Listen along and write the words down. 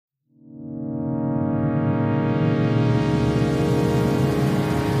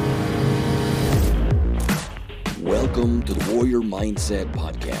Welcome to the Warrior Mindset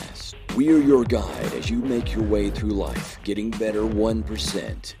Podcast. We are your guide as you make your way through life, getting better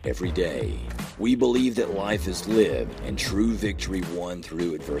 1% every day. We believe that life is lived and true victory won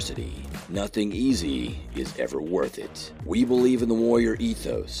through adversity. Nothing easy is ever worth it. We believe in the warrior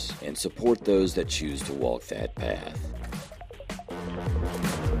ethos and support those that choose to walk that path.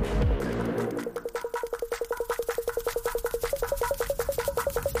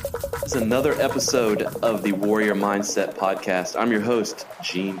 This is another episode of the Warrior Mindset Podcast. I'm your host,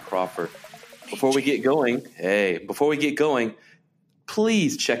 Gene Crawford. Before we get going,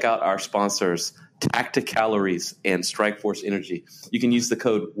 please check out our sponsors, Tacticalories and Strikeforce Energy. You can use the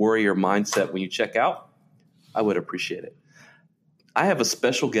code Warrior Mindset when you check out. I would appreciate it. I have a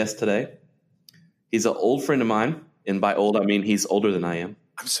special guest today. He's an old friend of mine, and by old, I mean he's older than I am.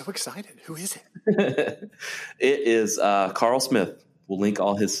 I'm so excited. Who is it? It is Carl Smith. We'll link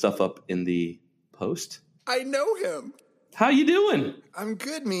all his stuff up in the post. I know him. How you doing? I'm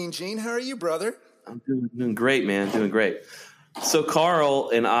good, Mean Gene. How are you, brother? I'm doing great, man. Doing great. So Carl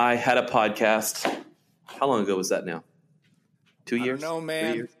and I had a podcast. How long ago was that now? 2 years? I don't know,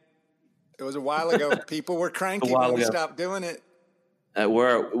 man. 3 years? It was a while ago. People were cranky when we stopped doing it.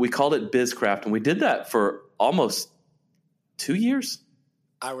 We called it BizCraft, and we did that for almost 2 years.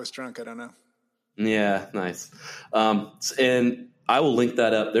 I was drunk. I don't know. Yeah, nice. And I will link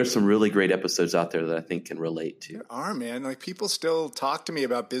that up. There's some really great episodes out there that I think can relate to. There are, man. Like, people still talk to me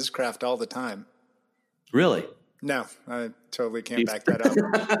about BizCraft all the time. Really? No, I totally can't back that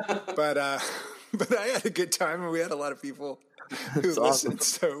up. But I had a good time, and we had a lot of people who listened,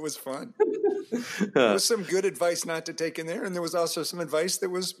 so it was fun. There was some good advice not to take in there, and there was also some advice that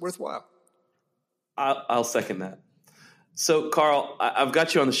was worthwhile. I'll second that. So, Carl, I've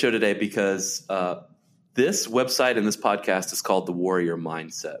got you on the show today because this website and this podcast is called The Warrior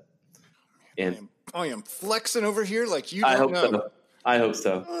Mindset. And I am flexing over here like you don't know. I hope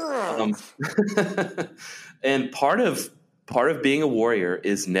so. And part of being a warrior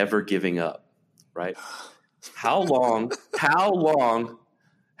is never giving up, right? How long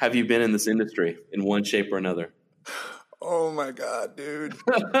have you been in this industry in one shape or another? Oh my God, dude.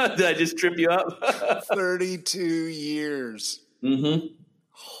 Did I just trip you up? 32 years. Mm-hmm.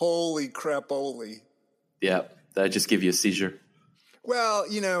 Holy crap-oli. Yeah. Did I just give you a seizure? Well,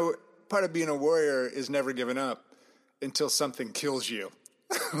 part of being a warrior is never giving up until something kills you.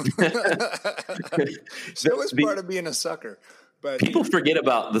 So it's part of being a sucker. But people forget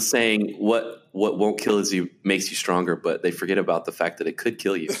about the saying, what won't kill you makes you stronger, but they forget about the fact that it could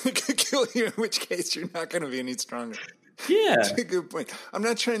kill you. It could kill you, in which case you're not going to be any stronger. Yeah. That's a good point. I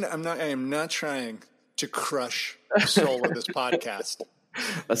am not trying to crush the soul of this podcast.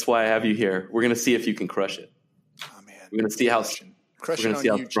 That's why I have you here. We're going to see if you can crush it. Oh man. We're going to see how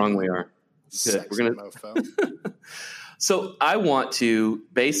strong we are. Good. We're going to mofo. So I want to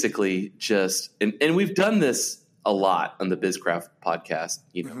basically just and we've done this a lot on the BizCraft podcast,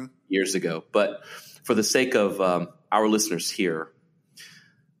 years ago. But for the sake of our listeners here,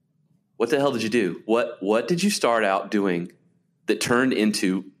 what the hell did you do? What did you start out doing that turned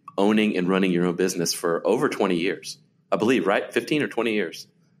into owning and running your own business for over 20 years? I believe, right? 15 or 20 years.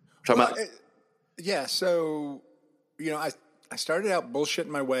 Yeah. So, I started out bullshitting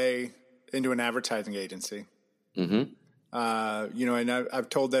my way into an advertising agency. Mm-hmm. And I've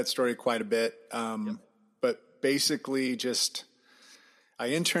told that story quite a bit. But basically I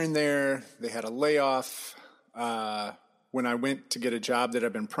interned there. They had a layoff. When I went to get a job that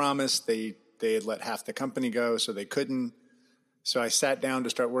I'd been promised, they had let half the company go, so they couldn't. So I sat down to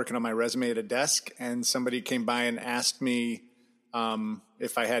start working on my resume at a desk, and somebody came by and asked me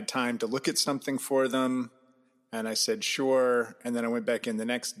if I had time to look at something for them. And I said, sure. And then I went back in the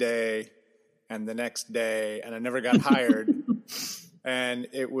next day and the next day, and I never got hired. And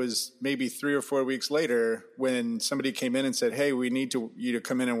it was maybe 3 or 4 weeks later when somebody came in and said, hey, we need you to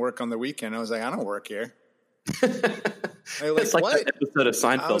come in and work on the weekend. I was like, I don't work here. It's like that episode of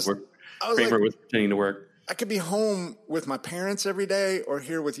Seinfeld where Kramer was pretending to work. I could be home with my parents every day or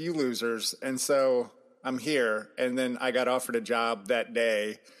here with you losers. And so I'm here. And then I got offered a job that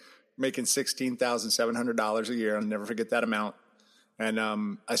day making $16,700 a year. I'll never forget that amount. And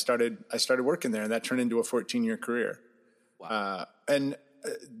I started working there, and that turned into a 14-year career. Wow. And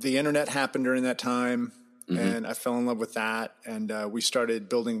the internet happened during that time. And I fell in love with that. And we started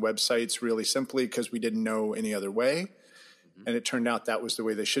building websites really simply because we didn't know any other way. And it turned out that was the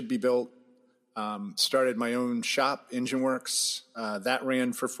way they should be built. Started my own shop, EngineWorks. That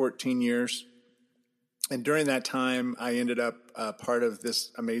ran for 14 years. And during that time, I ended up part of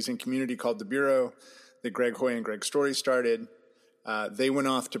this amazing community called The Bureau that Greg Hoy and Greg Story started. They went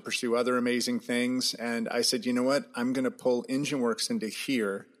off to pursue other amazing things. And I said, you know what? I'm going to pull EngineWorks into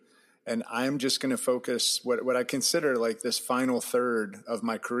here. And I'm just going to focus what I consider like this final third of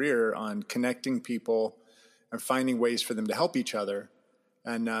my career on connecting people and finding ways for them to help each other.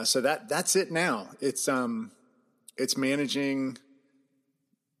 And so that's it now. It's managing,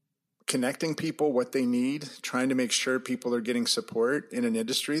 connecting people, what they need, trying to make sure people are getting support in an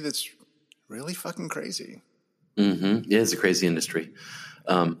industry that's really fucking crazy. Mm-hmm. It is a crazy industry.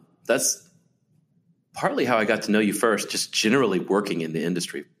 That's partly how I got to know you first, just generally working in the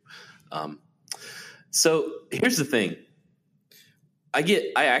industry. So here's the thing. I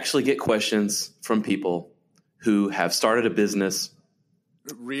actually get questions from people who have started a business.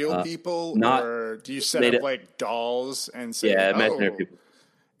 Real people, not or do you set up like dolls and say, imaginary people.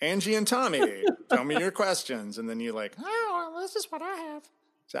 Angie and Tommy, tell me your questions. And then you're like, oh, well, this is what I have.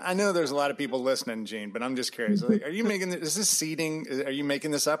 So I know there's a lot of people listening, Gene, but I'm just curious. Like, are you making is this seeding? Are you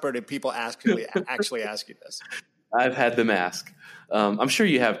making this up, or did people actually ask you this? I've had them ask. I'm sure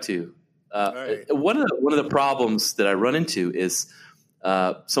you have too. Right. One of the problems that I run into is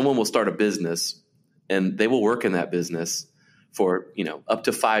someone will start a business and they will work in that business for up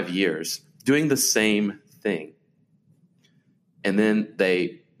to 5 years doing the same thing, and then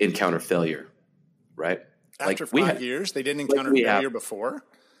they encounter failure. Right? After 5 years, they didn't encounter failure before?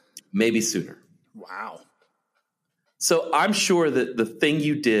 Maybe sooner. Wow. So I'm sure that the thing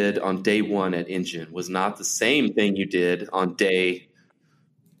you did on day one at Engine was not the same thing you did on day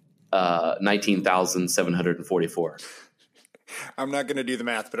 19,744. I'm not going to do the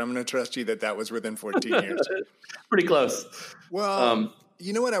math, but I'm going to trust you that was within 14 years. Pretty close. Well,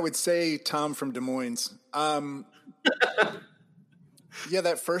 you know what I would say, Tom from Des Moines? Yeah,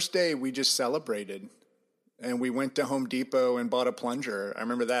 that first day we just celebrated. And we went to Home Depot and bought a plunger. I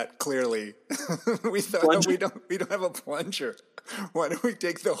remember that clearly. We thought we don't have a plunger. Why don't we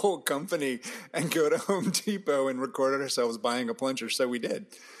take the whole company and go to Home Depot and record ourselves buying a plunger? So we did.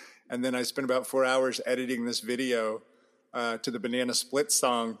 And then I spent about 4 hours editing this video to the Banana Split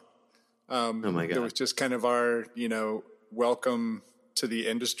song. Oh my God. It was just kind of our, welcome to the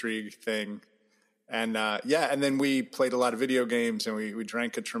industry thing. And and then we played a lot of video games and we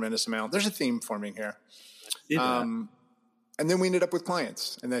drank a tremendous amount. There's a theme forming here. And then we ended up with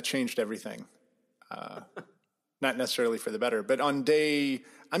clients, and that changed everything. Not necessarily for the better, but on day,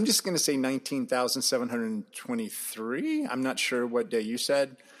 I'm just going to say 19,723. I'm not sure what day you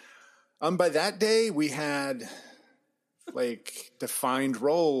said. By that day, we had like defined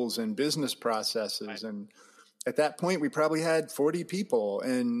roles and business processes. Right. And at that point, we probably had 40 people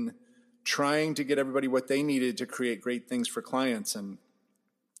and trying to get everybody what they needed to create great things for clients, and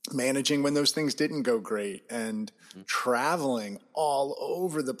managing when those things didn't go great, and traveling all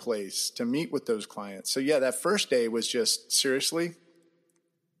over the place to meet with those clients. So yeah, that first day was just seriously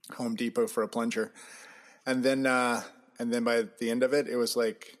Home Depot for a plunger. And then by the end of it, it was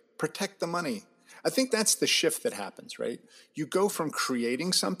like, protect the money. I think that's the shift that happens, right? You go from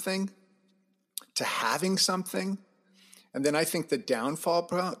creating something to having something. And then I think the downfall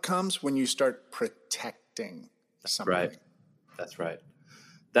comes when you start protecting something. Right. That's right.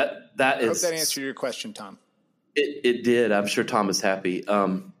 That is. I hope that answered your question, Tom. It did. I'm sure Tom is happy.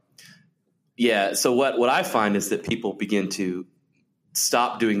 Yeah. So what I find is that people begin to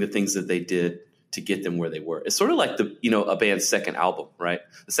stop doing the things that they did to get them where they were. It's sort of like a band's second album, right?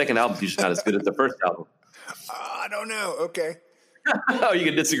 The second album is usually not as good as the first album. I don't know. Okay. Oh, you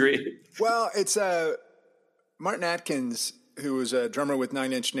can disagree. Well, it's Martin Atkins, who was a drummer with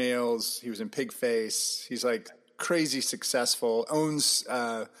Nine Inch Nails. He was in Pigface. He's like crazy successful, owns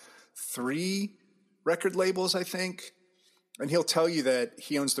 3 record labels, I think. And he'll tell you that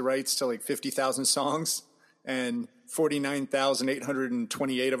he owns the rights to like 50,000 songs, and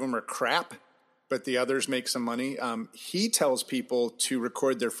 49,828 of them are crap, but the others make some money. He tells people to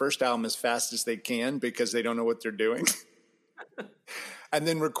record their first album as fast as they can because they don't know what they're doing. And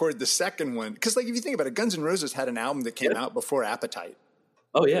then record the second one. Because like if you think about it, Guns N' Roses had an album that came out before Appetite.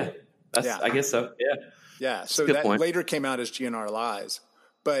 Oh, yeah. I guess so. Yeah. Yeah, so that later came out as GNR Lies.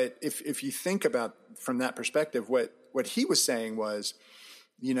 But if you think about from that perspective, what he was saying was,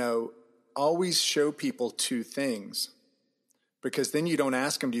 always show people 2 things, because then you don't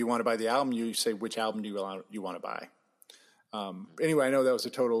ask them, do you want to buy the album? You say, which album do you want to buy? Anyway, I know that was a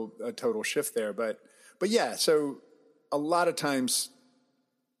total shift there, but yeah. So a lot of times,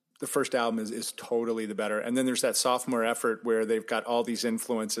 the first album is totally the better, and then there's that sophomore effort where they've got all these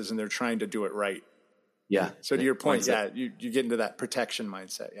influences and they're trying to do it right. Yeah. So to your point, you get into that protection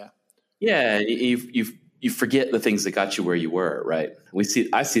mindset. Yeah. Yeah. You forget the things that got you where you were, right?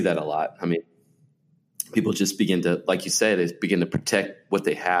 I see that a lot. I mean, people just begin to, like you said, is begin to protect what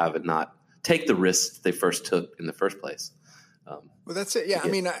they have and not take the risks they first took in the first place. Well, that's it. Yeah. I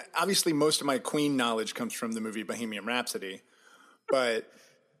mean, obviously most of my Queen knowledge comes from the movie Bohemian Rhapsody, but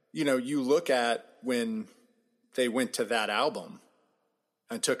you look at when they went to that album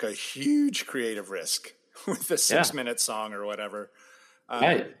and took a huge creative risk with the 6-minute song or whatever.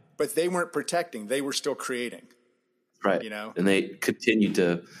 Right. But they weren't protecting. They were still creating. Right. And they continued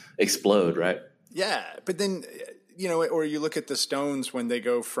to explode. Right. Yeah. But then, or you look at the Stones when they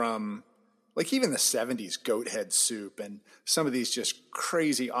go from like even the 70s, Goathead Soup and some of these just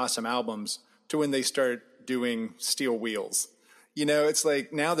crazy awesome albums to when they start doing Steel Wheels. It's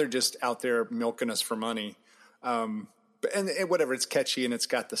like now they're just out there milking us for money. And whatever, it's catchy and it's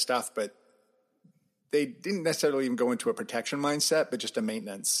got the stuff, but they didn't necessarily even go into a protection mindset, but just a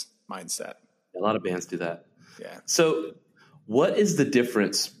maintenance mindset. A lot of bands do that. Yeah. So what is the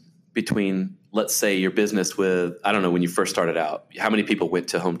difference between, let's say, your business with, I don't know, when you first started out, how many people went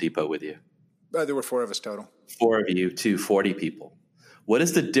to Home Depot with you? There were 4 of us total. 4 of you to 40 people. What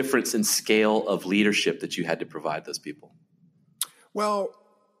is the difference in scale of leadership that you had to provide those people? Well,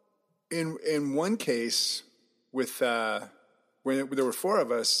 in one case, with when there were 4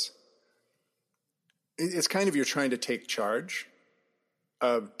 of us, it's kind of you're trying to take charge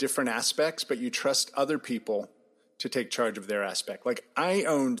of different aspects, but you trust other people to take charge of their aspect. Like I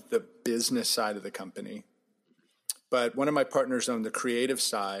owned the business side of the company, but one of my partners owned the creative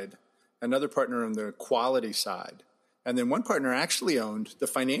side, another partner owned the quality side, and then one partner actually owned the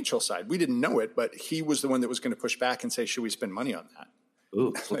financial side. We didn't know it, but he was the one that was going to push back and say, should we spend money on that?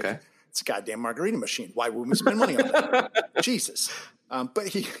 Ooh, okay. It's a goddamn margarita machine. Why wouldn't we spend money on that? Jesus. But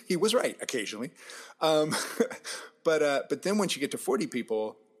he was right occasionally. But then once you get to 40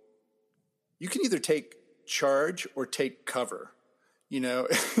 people, you can either take charge or take cover.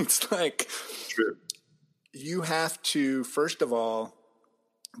 It's like True. You have to, first of all,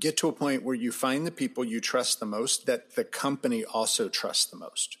 get to a point where you find the people you trust the most that the company also trusts the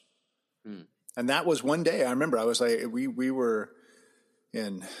most. And that was one day. I remember I was like, we were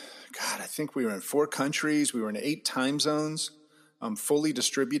in, I think we were in 4 countries. We were in 8 time zones, fully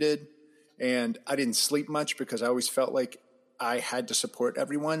distributed. And I didn't sleep much because I always felt like I had to support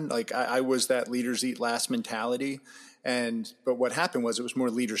everyone. Like I was that leaders eat last mentality. But what happened was it was more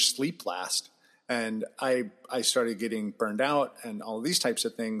leaders sleep last. And I started getting burned out and all these types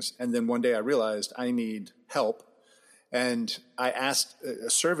of things. And then one day I realized I need help. And I asked a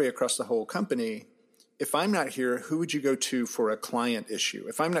survey across the whole company, if I'm not here, who would you go to for a client issue?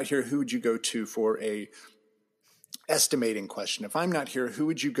 If I'm not here, who would you go to for a estimating question? If I'm not here, who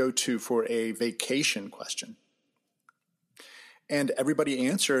would you go to for a vacation question? And everybody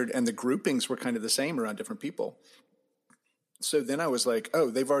answered, and the groupings were kind of the same around different people. So then I was like, oh,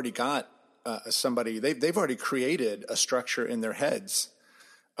 they've already got somebody, they've already created a structure in their heads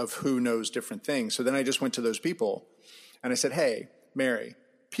of who knows different things. So then I just went to those people and I said, hey, Mary,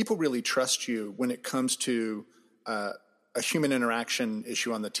 people really trust you when it comes to a human interaction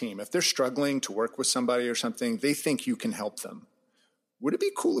issue on the team. If they're struggling to work with somebody or something, they think you can help them. Would it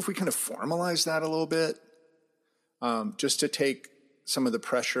be cool if we kind of formalize that a little bit? Just to take some of the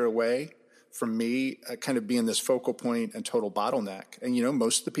pressure away from me, kind of being this focal point and total bottleneck. And,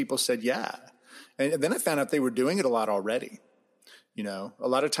 most of the people said, yeah. And then I found out they were doing it a lot already. A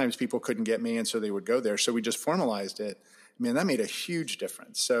lot of times people couldn't get me, and so they would go there. So we just formalized it. Man, that made a huge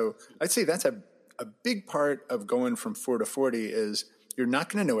difference. So I'd say that's a big part of going from 4 to 40 is you're not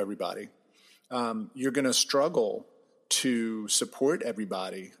going to know everybody. You're going to struggle to support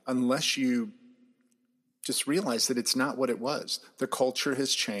everybody unless you just realize that it's not what it was. The culture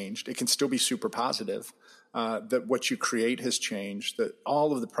has changed. It can still be super positive. That what you create has changed. That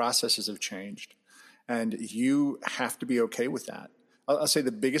all of the processes have changed. And you have to be okay with that. I'll say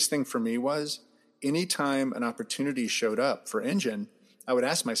the biggest thing for me was anytime an opportunity showed up for Engine, I would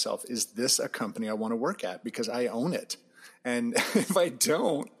ask myself, is this a company I want to work at? Because I own it. And if I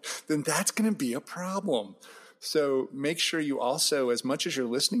don't, then that's going to be a problem. So make sure you also, as much as you're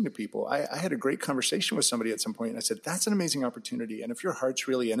listening to people, I had a great conversation with somebody at some point, and I said, that's an amazing opportunity. And if your heart's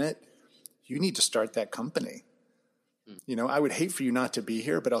really in it, you need to start that company. I would hate for you not to be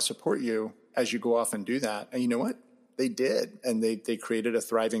here, but I'll support you as you go off and do that. And you know what? They did. And they created a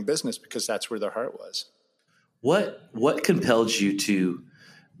thriving business because that's where their heart was. What compelled you to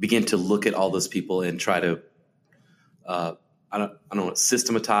begin to look at all those people and try to, I don't know,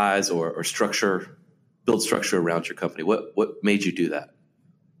 systematize or build structure around your company? What made you do that?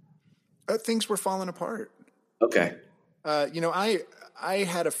 Things were falling apart. Okay. I I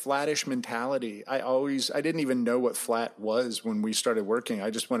had a flattish mentality. I didn't even know what flat was when we started working. I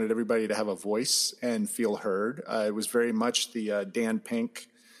just wanted everybody to have a voice and feel heard. It was very much the Dan Pink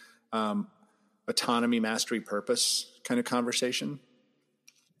autonomy, mastery, purpose kind of conversation.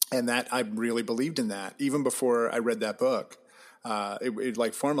 And that I really believed in that even before I read that book. It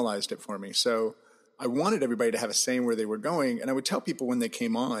like formalized it for me. So I wanted everybody to have a say in where they were going. And I would tell people when they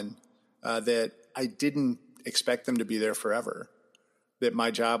came on that I didn't expect them to be there forever, that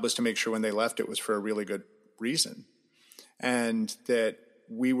my job was to make sure when they left, it was for a really good reason. And that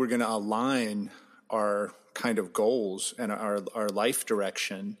we were going to align our kind of goals and our life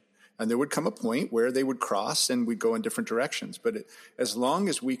direction. And there would come a point where they would cross and we'd go in different directions. But as long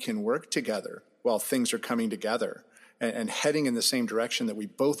as we can work together while things are coming together and heading in the same direction that we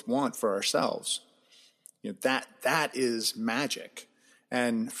both want for ourselves, that is magic.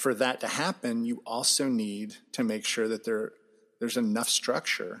 And for that to happen, you also need to make sure that there's enough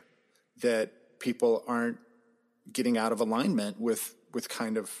structure that people aren't getting out of alignment with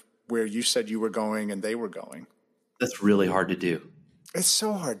kind of where you said you were going and they were going. That's really hard to do. It's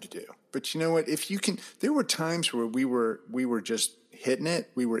so hard to do. But you know what? If you can, there were times where we were just hitting it.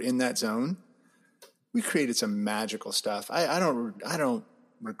 We were in that zone. We created some magical stuff. I don't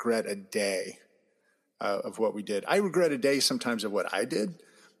regret a day of what we did. I regret a day sometimes of what I did,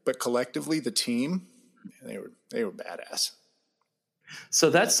 but collectively the team, they were badass. So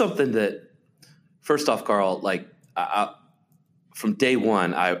that's something that, first off, Carl, like from day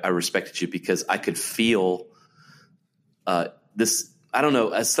one, I respected you because I could feel this. I don't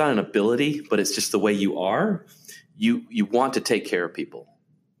know. It's not an ability, but it's just the way you are. You want to take care of people,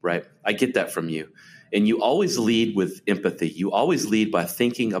 right? I get that from you. And you always lead with empathy. You always lead by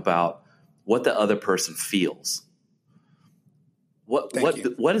thinking about what the other person feels. What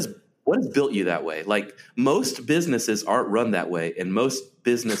has built you that way? Like most businesses aren't run that way, and most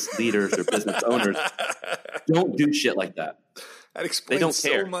business leaders or business owners don't do shit like that. That explains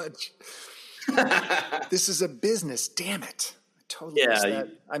so much. This is a business, damn it. I totally missed that.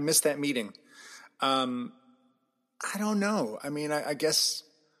 I missed that meeting. I don't know. I mean, I guess,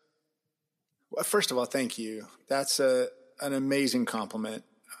 well, first of all, thank you. That's an amazing compliment.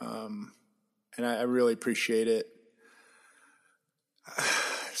 And I really appreciate it.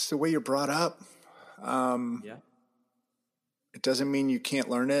 It's the way you're brought up. It doesn't mean you can't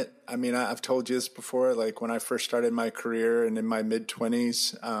learn it. I mean, I've told you this before, like when I first started my career and in my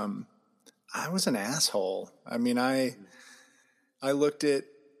mid-20s, I was an asshole. I mean, I looked at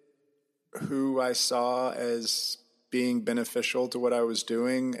who I saw as being beneficial to what I was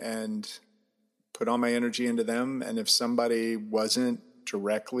doing and put all my energy into them. And if somebody wasn't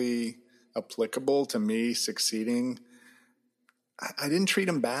directly applicable to me succeeding, I didn't treat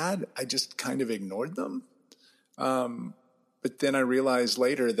them bad. I just kind of ignored them. But then I realized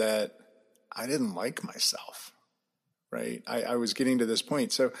later that I didn't like myself, right? I was getting to this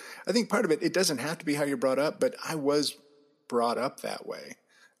point. So I think part of it doesn't have to be how you're brought up, but I was brought up that way.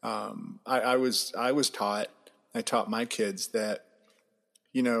 I taught my kids that,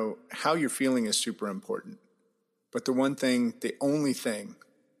 how you're feeling is super important. But the only thing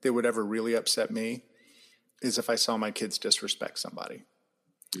that would ever really upset me is if I saw my kids disrespect somebody.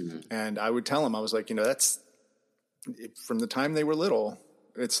 Mm-hmm. And I would tell them, I was like, that's from the time they were little,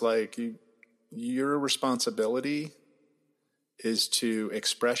 it's like your responsibility is to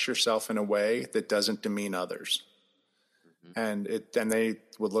express yourself in a way that doesn't demean others. Mm-hmm. And then they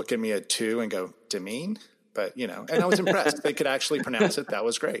would look at me at 2 and go, demean? But, and I was impressed. They could actually pronounce it. That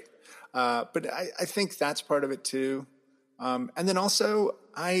was great. But I think that's part of it too. And then also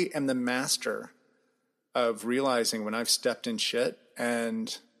I am the master of realizing when I've stepped in shit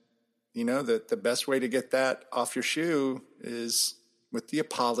and, that the best way to get that off your shoe is with the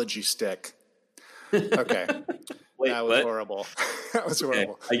apology stick. Okay. Wait, that was horrible. That was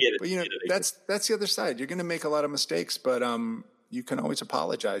horrible. I get it. But that's the other side. You're going to make a lot of mistakes, but you can always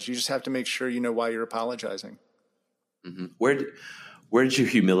apologize. You just have to make sure you know why you're apologizing. Mm-hmm. Where did your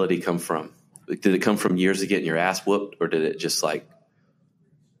humility come from? Like, did it come from years of getting your ass whooped, or did it just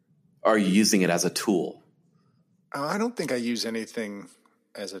are you using it as a tool? I don't think I use anything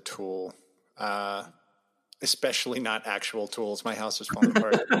as a tool, especially not actual tools. My house is falling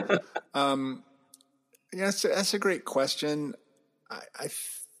apart. That's a great question. I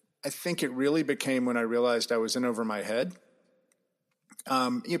think it really became when I realized I was in over my head.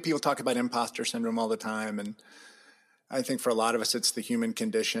 People talk about imposter syndrome all the time, and I think for a lot of us, it's the human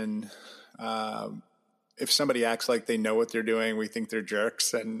condition. If somebody acts like they know what they're doing, we think they're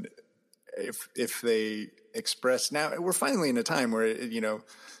jerks, and if they express, now we're finally in a time where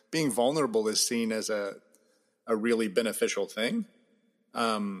being vulnerable is seen as a really beneficial thing.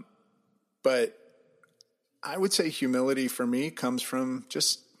 But I would say humility for me comes from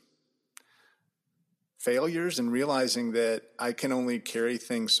just failures and realizing that I can only carry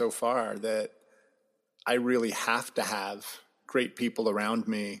things so far, that I really have to have great people around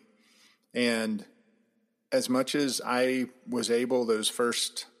me. And as much as I was able those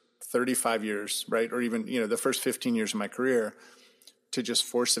first 35 years, right, or even, the first 15 years of my career to just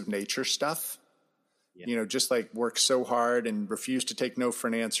force of nature stuff, just like work so hard and refuse to take no for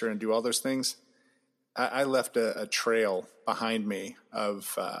an answer and do all those things, I left a trail behind me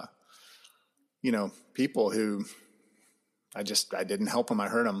of, people who I didn't help them, I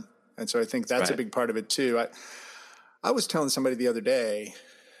hurt them. And so I think that's a big part of it too. I was telling somebody the other day,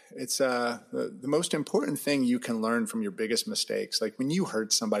 it's the most important thing you can learn from your biggest mistakes. Like when you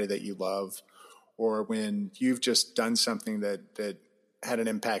hurt somebody that you love, or when you've just done something that had an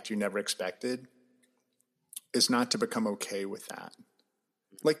impact you never expected, is not to become okay with that.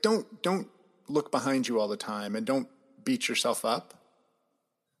 Like don't look behind you all the time and don't beat yourself up,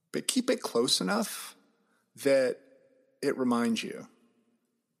 but keep it close enough that it reminds you,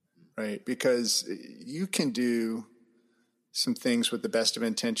 right? Because you can do some things with the best of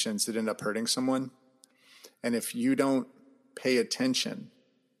intentions that end up hurting someone. And if you don't pay attention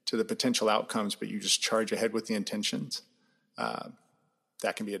to the potential outcomes, but you just charge ahead with the intentions,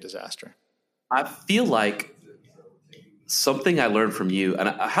 that can be a disaster. I feel like something I learned from you, and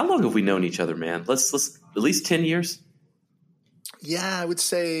how long have we known each other, man? Let's at least 10 years. Yeah, I would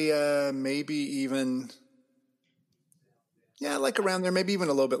say maybe even, like around there, maybe even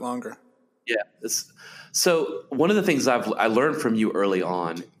a little bit longer. Yeah. So one of the things I learned from you early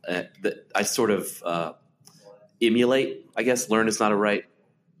on that I sort of emulate, I guess, learn is not a right.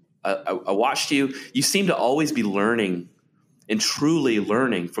 I watched you. You seem to always be learning and truly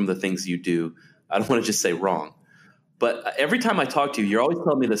learning from the things you do. I don't want to just say wrong. But every time I talk to you, you're always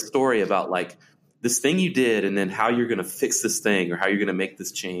telling me this story about like this thing you did and then how you're going to fix this thing or how you're going to make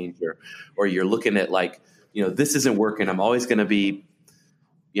this change or you're looking at like, this isn't working. I'm always going to be,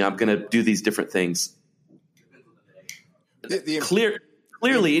 I'm going to do these different things.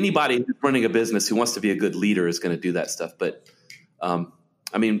 Clearly, anybody who's running a business who wants to be a good leader is going to do that stuff. But,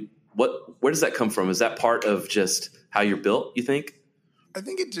 where does that come from? Is that part of just how you're built, you think? I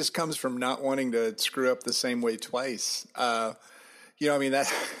think it just comes from not wanting to screw up the same way twice. What's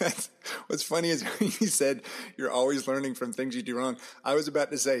funny is when you said you're always learning from things you do wrong. I was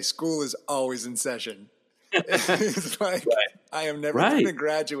about to say school is always in session. It's like, I am never going to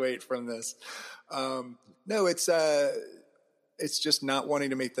graduate from this. No, it's just not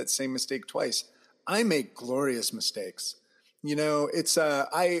wanting to make that same mistake twice. I make glorious mistakes.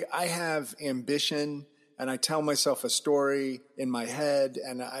 I have ambition and I tell myself a story in my head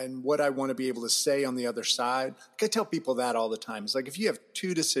and what I want to be able to say on the other side. I tell people that all the time. It's like if you have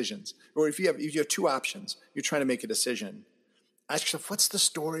two decisions, or if you have two options, you're trying to make a decision. Ask yourself, what's the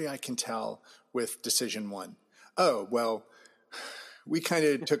story I can tell with decision one? Oh, well, we kind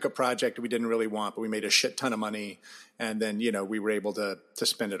of took a project we didn't really want, but we made a shit ton of money, and then we were able to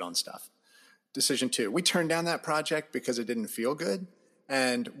spend it on stuff. Decision two, we turned down that project because it didn't feel good.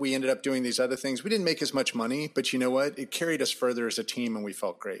 And we ended up doing these other things. We didn't make as much money, but you know what? It carried us further as a team and we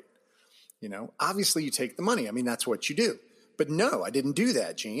felt great. Obviously you take the money. I mean, that's what you do. But no, I didn't do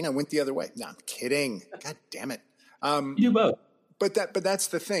that, Gene. I went the other way. No, I'm kidding. God damn it. You do both. But that's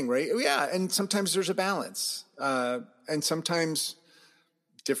the thing, right? Yeah. And sometimes there's a balance. And sometimes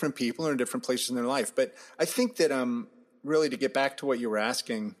different people are in different places in their life. But I think that really to get back to what you were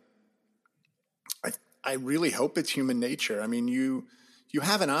asking, I really hope it's human nature. I mean, you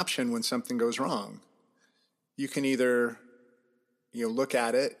have an option when something goes wrong. You can either, look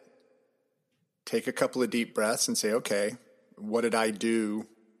at it, take a couple of deep breaths and say, okay, what did I do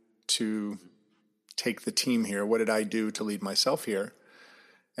to take the team here? What did I do to lead myself here?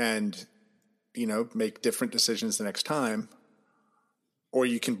 And, make different decisions the next time. Or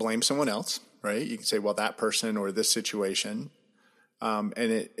you can blame someone else, right? You can say, well, that person or this situation.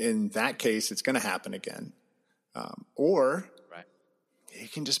 In that case, it's going to happen again. Or you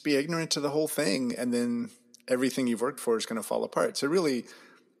can just be ignorant to the whole thing, and then everything you've worked for is going to fall apart. So really,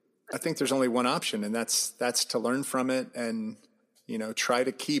 I think there's only one option, and that's to learn from it and, try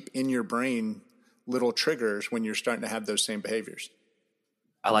to keep in your brain little triggers when you're starting to have those same behaviors.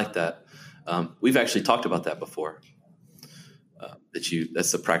 I like that. We've actually talked about that before,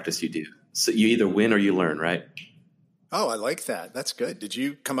 that's the practice you do. So you either win or you learn, right? Oh, I like that. That's good. Did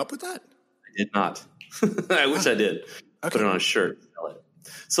you come up with that? I did not. I wish I did. Okay. Put it on a shirt. Sell it.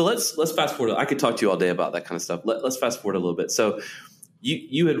 So let's fast forward. I could talk to you all day about that kind of stuff. Let's fast forward a little bit. So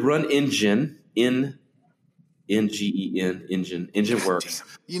you had run Engine in NGEN, Engine Works. Damn.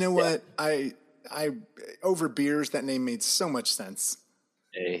 You know what? I over beers, that name made so much sense.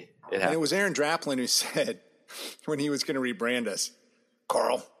 Hey, and it was Aaron Draplin who said when he was going to rebrand us,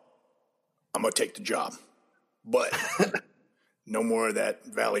 Carl, I'm going to take the job, but no more of that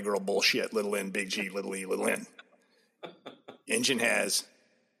Valley Girl bullshit, little N, big G, little E, little N. Engine has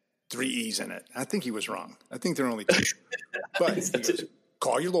 3 E's in it. I think he was wrong. I think there are only 2. But he goes,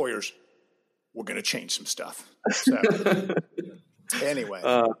 call your lawyers. We're going to change some stuff. So anyway.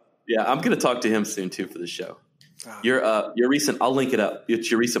 Yeah, I'm going to talk to him soon too for the show. Your recent, I'll link it up. It's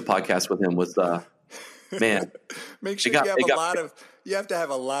your recent podcast with him was, man. Make sure you have to have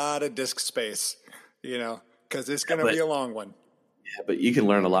a lot of disk space, because it's going to be a long one. Yeah, but you can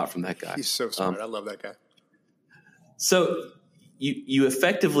learn a lot from that guy. He's so smart. I love that guy. So you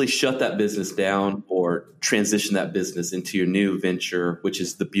effectively shut that business down or transition that business into your new venture, which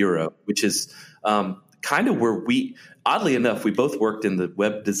is the Bureau, which is kind of where oddly enough, we both worked in the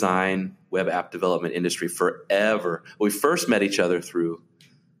web design, web app development industry forever. We first met each other through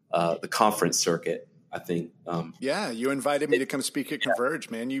the conference circuit, I think. Yeah, you invited me to come speak at Converge,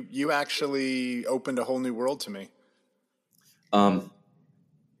 man. You actually opened a whole new world to me.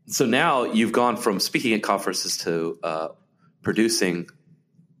 So now you've gone from speaking at conferences to producing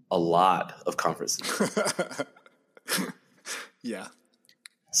a lot of conferences. Yeah.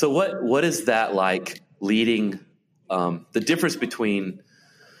 So what is that like leading, the difference between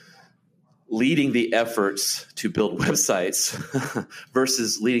leading the efforts to build websites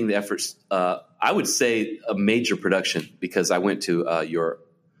versus leading the efforts, I would say a major production, because I went to your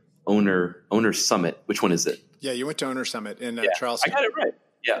Owner Summit. Which one is it? Yeah, you went to Owner Summit in Charleston. I got it right.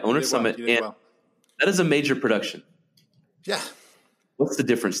 Yeah, Owner Summit. And that is a major production. Yeah. What's the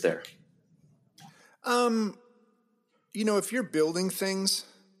difference there? If you're building things,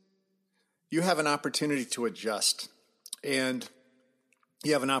 you have an opportunity to adjust, and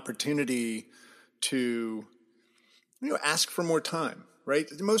you have an opportunity to, ask for more time, right?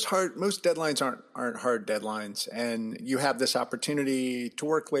 Most deadlines aren't hard deadlines, and you have this opportunity to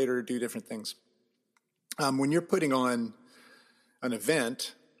work later, do different things. When you're putting on an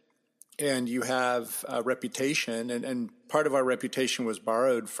event and you have a reputation, and part of our reputation was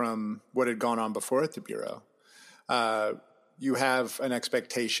borrowed from what had gone on before at the Bureau. You have an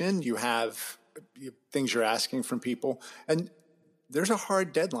expectation, you have things you're asking from people, and there's a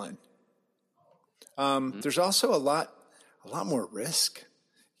hard deadline. There's also a lot more risk.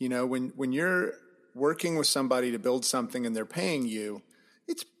 When you're working with somebody to build something and they're paying you,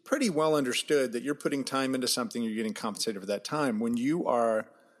 it's pretty well understood that you're putting time into something, you're getting compensated for that time. When you are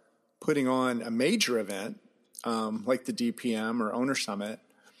putting on a major event, like the DPM or Owner Summit,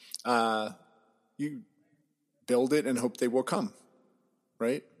 you build it and hope they will come,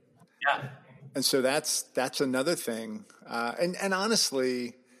 right? Yeah. And so that's another thing. And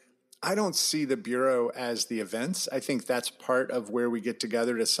honestly, I don't see the Bureau as the events. I think that's part of where we get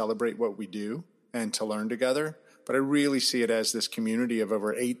together to celebrate what we do and to learn together. But I really see it as this community of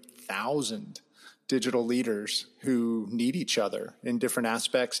over 8,000 digital leaders who need each other in different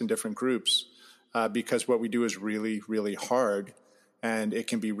aspects and different groups, because what we do is really, really hard, and it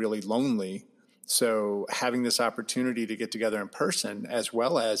can be really lonely. So having this opportunity to get together in person as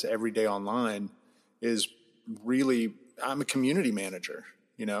well as every day online is really, I'm a community manager,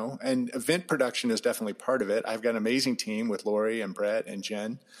 and event production is definitely part of it. I've got an amazing team with Lori and Brett and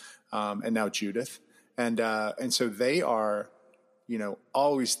Jen, and now Judith. And so they are,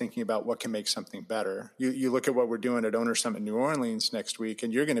 always thinking about what can make something better. You look at what we're doing at Owner Summit New Orleans next week,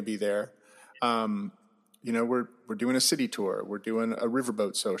 and you're going to be there. We're doing a city tour. We're doing a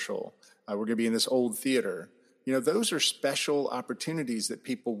riverboat social. We're going to be in this old theater. Those are special opportunities that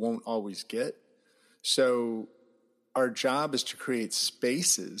people won't always get. So our job is to create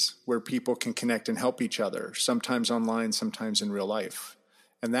spaces where people can connect and help each other, sometimes online, sometimes in real life.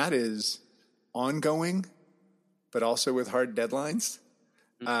 And that is ongoing, but also with hard deadlines.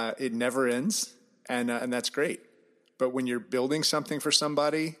 It never ends, and that's great. But when you're building something for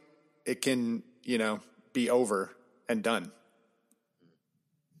somebody, it can, be over and done.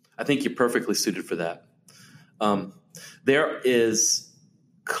 I think you're perfectly suited for that. There is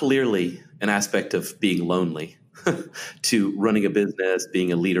clearly an aspect of being lonely to running a business,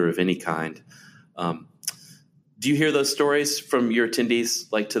 being a leader of any kind. Do you hear those stories from your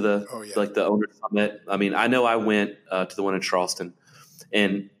attendees, like to the like the Owner Summit? I mean, I know I went to the one in Charleston,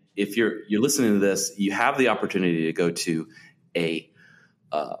 and if you're listening to this, you have the opportunity to go to a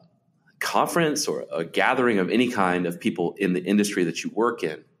conference or a gathering of any kind of people in the industry that you work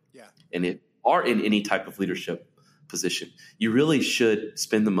in, and if are in any type of leadership position, you really should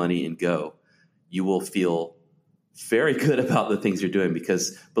spend the money and go. You will feel very good about the things you're doing,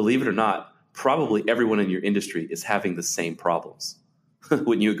 because believe it or not, probably everyone in your industry is having the same problems.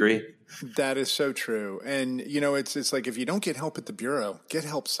 Wouldn't you agree? That is so true. And, you know, it's like, if you don't get help at the Bureau, get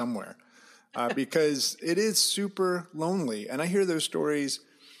help somewhere, because it is super lonely. And I hear those stories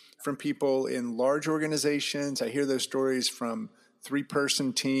from people in large organizations. I hear those stories from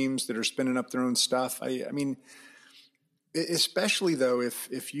 3-person teams that are spinning up their own stuff. I mean, especially though,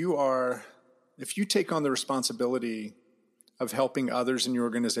 if you take on the responsibility of helping others in your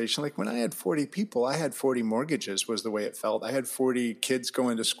organization, like when I had 40 people, I had 40 mortgages was the way it felt. I had 40 kids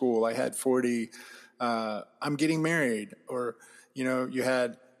going to school. I had 40, I'm getting married, or, you know,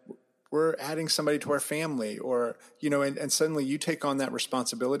 we're adding somebody to our family, or, you know, and suddenly you take on that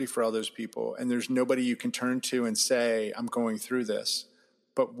responsibility for all those people, and there's nobody you can turn to and say, I'm going through this.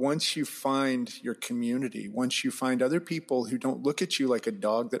 But once you find your community, once you find other people who don't look at you like a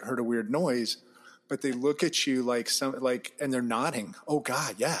dog that heard a weird noise, but they look at you and they're nodding. Oh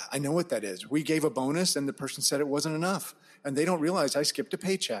God, yeah, I know what that is. We gave a bonus and the person said it wasn't enough. And they don't realize I skipped a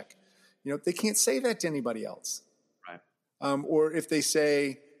paycheck. You know, they can't say that to anybody else. Right. Or if they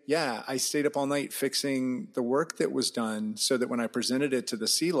say, yeah, I stayed up all night fixing the work that was done so that when I presented it to the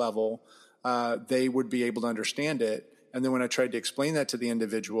C-level, they would be able to understand it. And then when I tried to explain that to the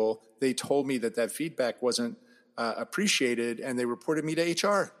individual, they told me that feedback wasn't appreciated, and they reported me to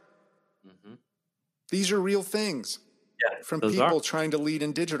HR. Mm-hmm. These are real things from people trying to lead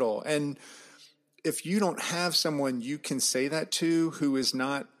in digital. And if you don't have someone you can say that to, who is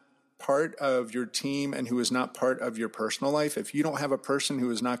not part of your team and who is not part of your personal life, if you don't have a person who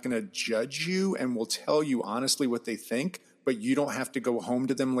is not going to judge you and will tell you honestly what they think, but you don't have to go home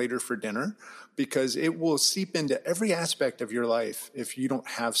to them later for dinner, because it will seep into every aspect of your life if you don't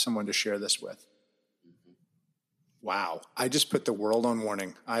have someone to share this with. Mm-hmm. Wow. I just put the world on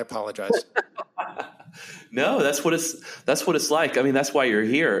warning. I apologize. No, that's what it's like. I mean, that's why you're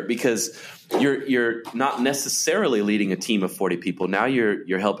here, because you're not necessarily leading a team of 40 people. Now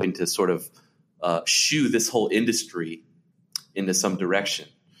you're helping to sort of shoo this whole industry into some direction.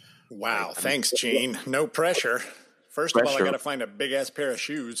 Wow. Right? Thanks, Gene. No pressure. First of all, I got to find a big ass pair of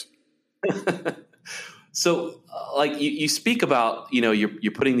shoes. So like you speak about, you know,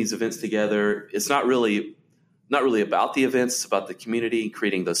 you're putting these events together. It's not really about the events, it's about the community,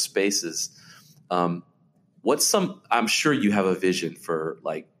 creating those spaces. I'm sure you have a vision for,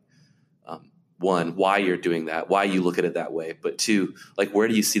 like, one, why you're doing that, why you look at it that way, but two, like, where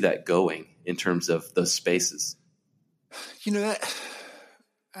do you see that going in terms of those spaces? You know,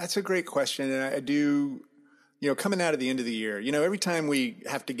 that's a great question. And I do, you know, coming out of the end of the year, you know, every time we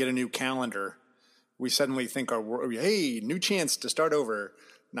have to get a new calendar, we suddenly think hey, new chance to start over.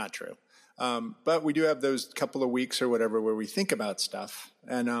 Not true. But we do have those couple of weeks or whatever where we think about stuff.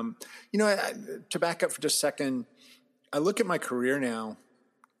 And, you know, to back up for just a second, I look at my career now.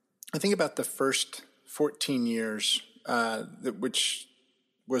 I think about the first 14 years, which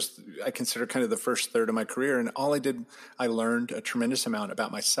was, I consider, kind of the first third of my career. And I learned a tremendous amount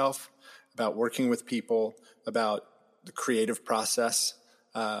about myself, about working with people, about the creative process.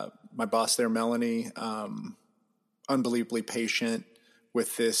 My boss there, Melanie, unbelievably patient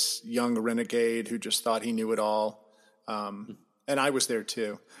with this young renegade who just thought he knew it all. And I was there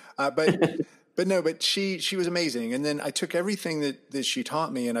too. But she was amazing. And then I took everything that she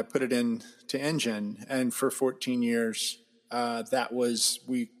taught me and I put it into Engine. And for 14 years,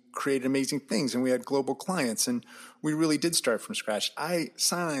 we created amazing things, and we had global clients, and we really did start from scratch. I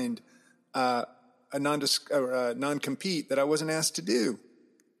signed a non-compete that I wasn't asked to do,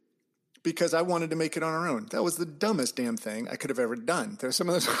 because I wanted to make it on our own. That was the dumbest damn thing I could have ever done. Some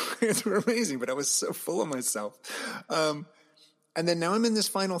of those clients were amazing, but I was so full of myself. And then now I'm in this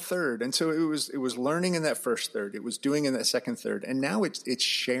final third. And so it was learning in that first third. It was doing in that second third. And now it's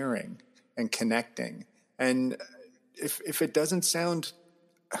sharing and connecting. And if it doesn't sound,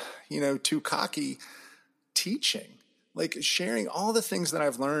 you know, too cocky, teaching, like sharing all the things that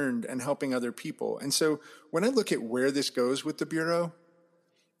I've learned and helping other people. And so when I look at where this goes with the Bureau,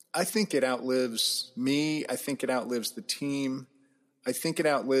 I think it outlives me. I think it outlives the team. I think it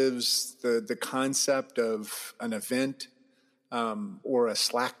outlives the concept of an event or a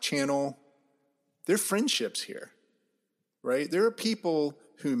Slack channel. There are friendships here, right? There are people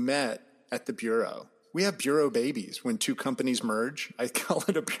who met at the Bureau. We have Bureau babies when two companies merge. I call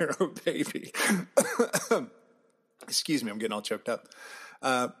it a Bureau baby. Excuse me, I'm getting all choked up.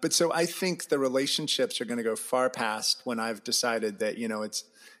 But so I think the relationships are going to go far past when I've decided that, you know,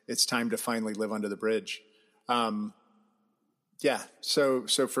 it's time to finally live under the bridge. Yeah. So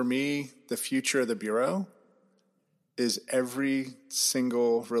for me, the future of the Bureau is every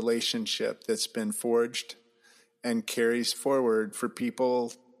single relationship that's been forged and carries forward for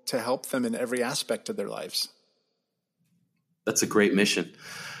people to help them in every aspect of their lives. That's a great mission.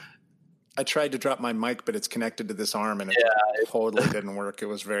 I tried to drop my mic, but it's connected to this arm, and it totally didn't work. It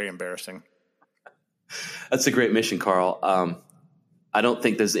was very embarrassing. That's a great mission, Carl. I don't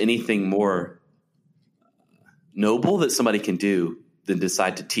think there's anything more noble that somebody can do than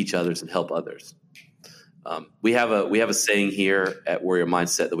decide to teach others and help others. We have a saying here at Warrior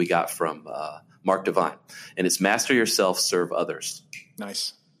Mindset that we got from Mark Divine, and it's master yourself, serve others.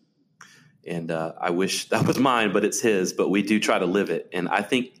 Nice. And I wish that was mine, but it's his. But we do try to live it. And I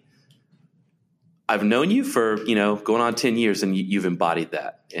think I've known you for, going on 10 years, and you've embodied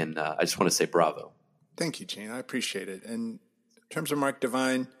that. And I just want to say bravo. Thank you, Gene. I appreciate it. And in terms of Mark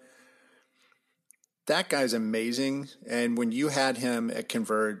Divine, that guy's amazing. And when you had him at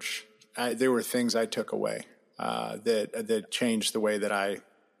Converge, there were things I took away that changed the way that I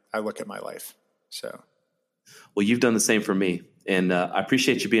look at my life. So, well, you've done the same for me, and I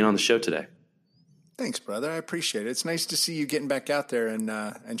appreciate you being on the show today. Thanks, brother. I appreciate it. It's nice to see you getting back out there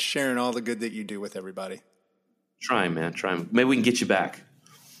and sharing all the good that you do with everybody. Trying, man. Trying. Maybe we can get you back.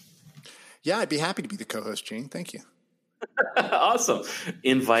 Yeah, I'd be happy to be the co-host, Gene. Thank you. Awesome.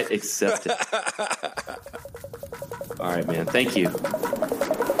 Invite accepted. All right, man. Thank you.